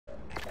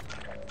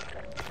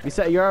You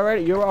said you're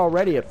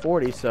already at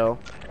 40, so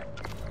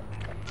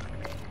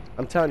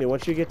I'm telling you,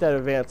 once you get that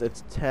advance,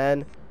 it's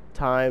 10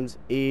 times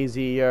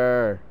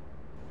easier.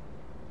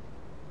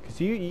 Cause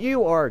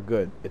you are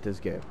good at this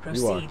game.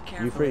 Proceed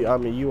carefully. I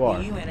mean, you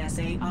are. The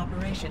UNSA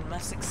operation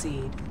must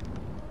succeed.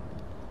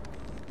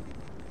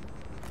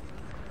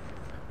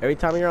 Every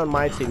time you're on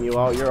my team,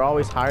 you're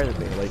always higher than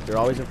me. Like, you're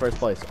always in first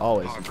place,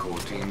 always.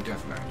 Hardcore team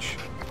deathmatch.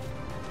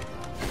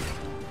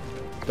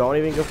 Don't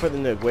even go for the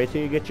nuke. Wait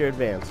till you get your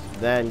advance,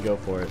 then go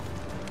for it.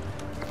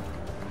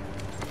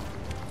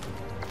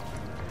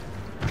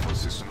 All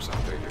systems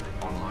updated.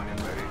 Online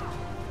and ready.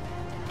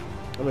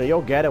 I mean,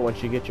 you'll get it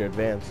once you get your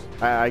advance.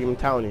 I'm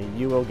telling you,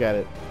 you will get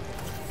it.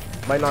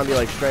 Might not be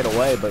like straight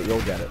away, but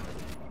you'll get it.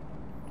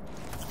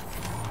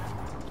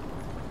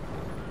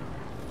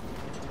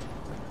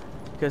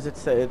 Because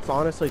it's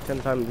honestly 10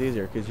 times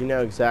easier, because you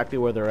know exactly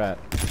where they're at.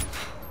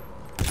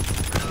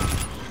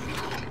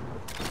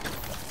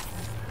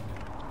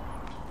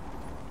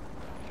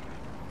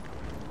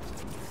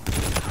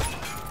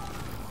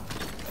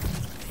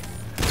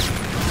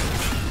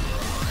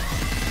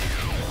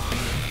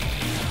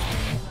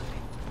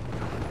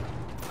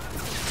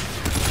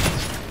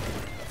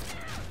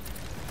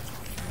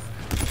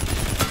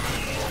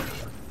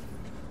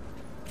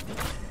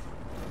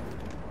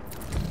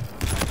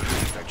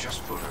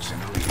 Just put us in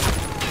the lead.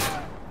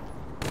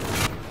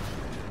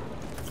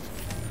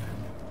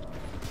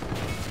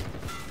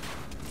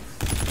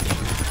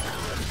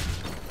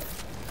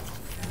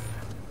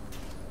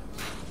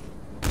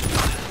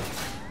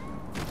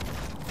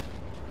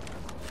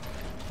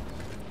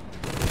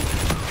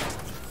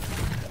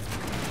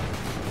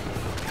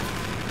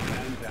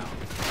 Man down.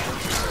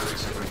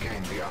 Adversaries have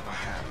regained the upper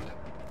hand.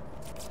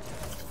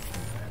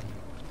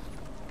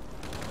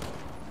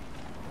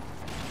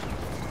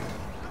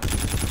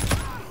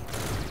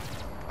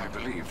 I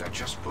believe that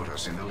just put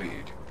us in the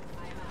lead.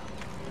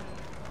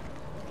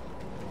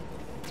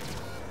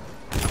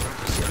 Our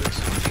adversaries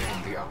have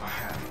regained the upper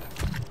hand.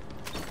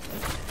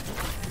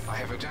 I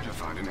have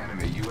identified an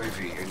enemy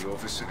UAV in your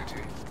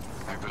vicinity.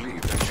 I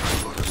believe that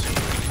just put us in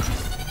the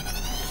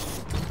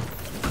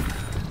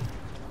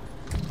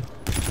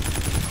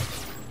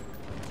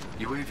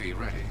lead. UAV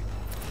ready.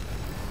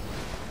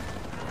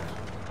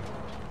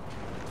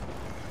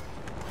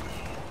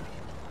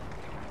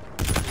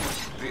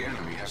 The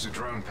enemy has a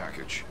drone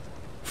package.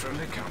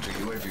 Friendly counter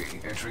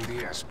UAV entering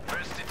the S.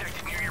 Threats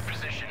detected near your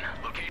position.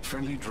 Locate.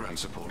 Friendly drone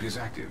support is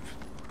active.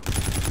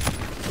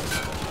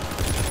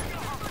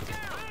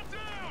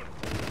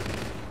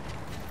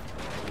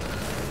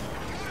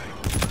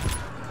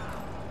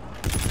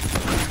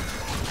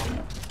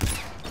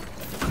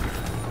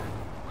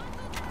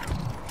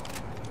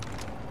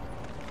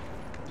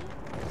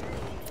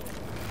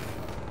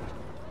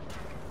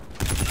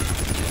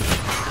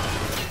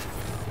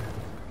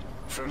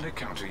 Friendly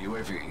counter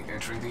UAV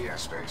entering the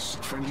airspace.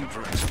 Friendly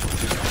drone support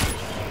is active.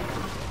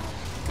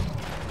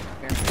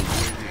 Enemy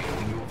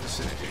UAV in your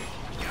vicinity.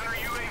 Counter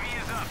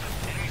UAV is up.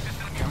 Enemy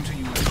system. Counter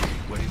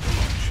UAV ready to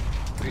launch.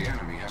 The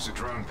enemy has a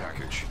drone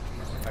package.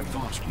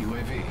 Advanced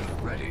UAV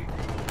ready.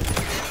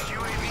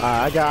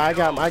 I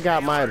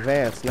got my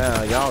advance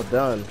now. Y'all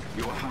done.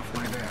 You are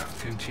halfway there.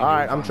 Continue. All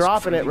right, I'm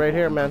dropping it right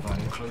here, man.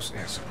 Providing close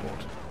air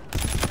support.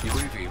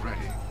 UAV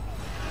ready.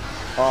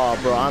 Oh,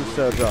 bro, I'm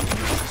so drunk.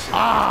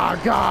 Ah,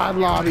 God,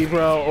 lobby,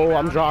 bro. Oh,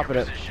 I'm dropping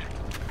it.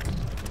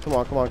 Come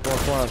on, come on, come on,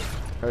 come on.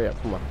 Hurry up,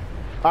 come on.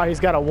 All right, he's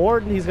got a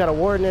warden. He's got a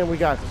warden in. We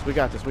got this. We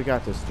got this. We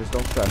got this. Just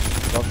don't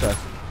stress. Don't stress.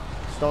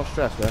 Just don't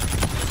stress, man.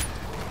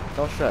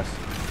 Don't stress.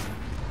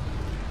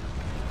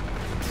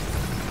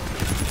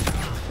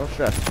 Don't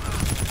stress.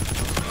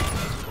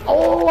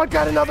 Oh, I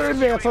got another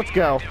advance. Let's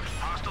go.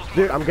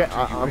 Dude, I'm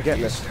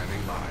getting this.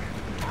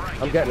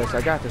 I'm getting this.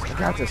 I got this. I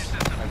got this.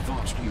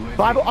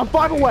 I'm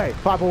 5 away.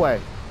 5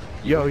 away.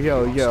 Yo,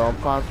 yo, yo. I'm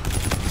 5.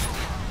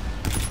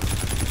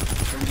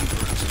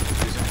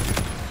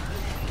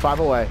 5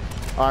 away.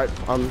 All right.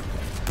 I'm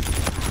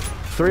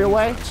 3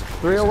 away.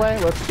 3 away.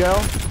 Let's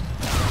go.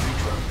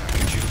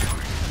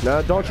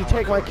 No, don't you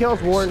take my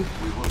kills, Warden.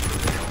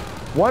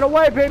 1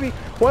 away, baby.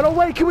 1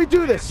 away. Can we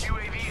do this?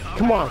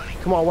 Come on.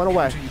 Come on. 1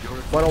 away.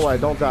 1 away.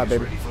 Don't die,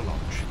 baby.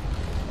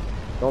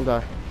 Don't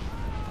die.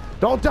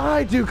 Don't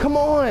die, dude. Come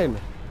on.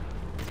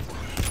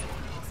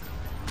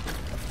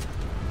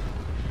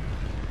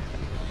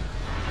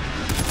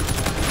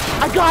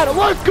 I got it.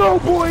 Let's go,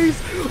 boys.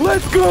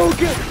 Let's go.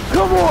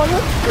 Come on.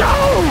 Let's go.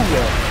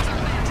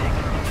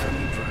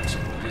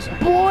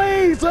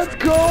 Boys, let's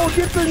go.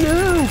 Get the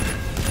nuke.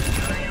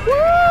 Woo.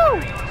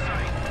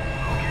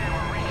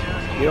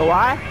 You know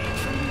why?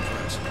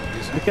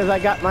 Because I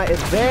got my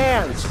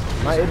advance.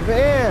 My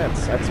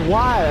advance. That's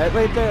why. That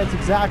right there. That's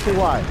exactly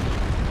why.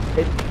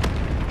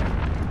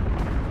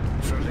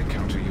 Friendly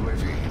counter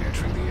UAV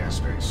entering the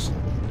airspace.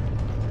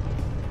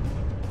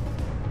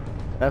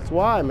 That's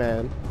why,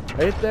 man.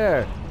 Right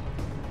there.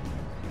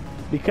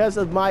 Because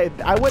of my...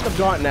 I wouldn't have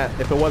gotten that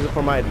if it wasn't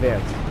for my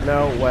advance.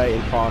 No way.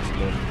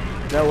 Impossible.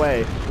 No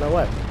way. No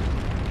way.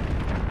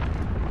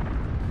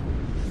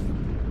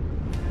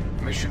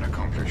 Mission Mission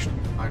accomplished.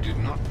 I did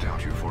not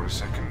doubt you for a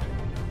second.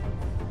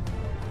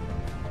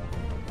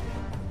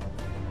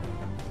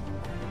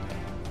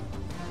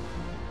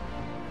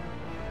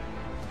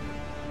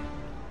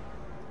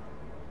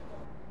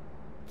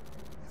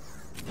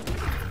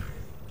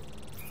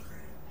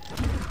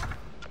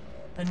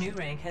 A new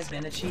rank has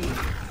been achieved.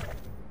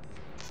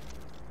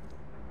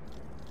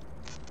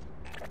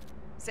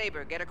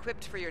 Saber, get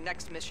equipped for your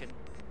next mission.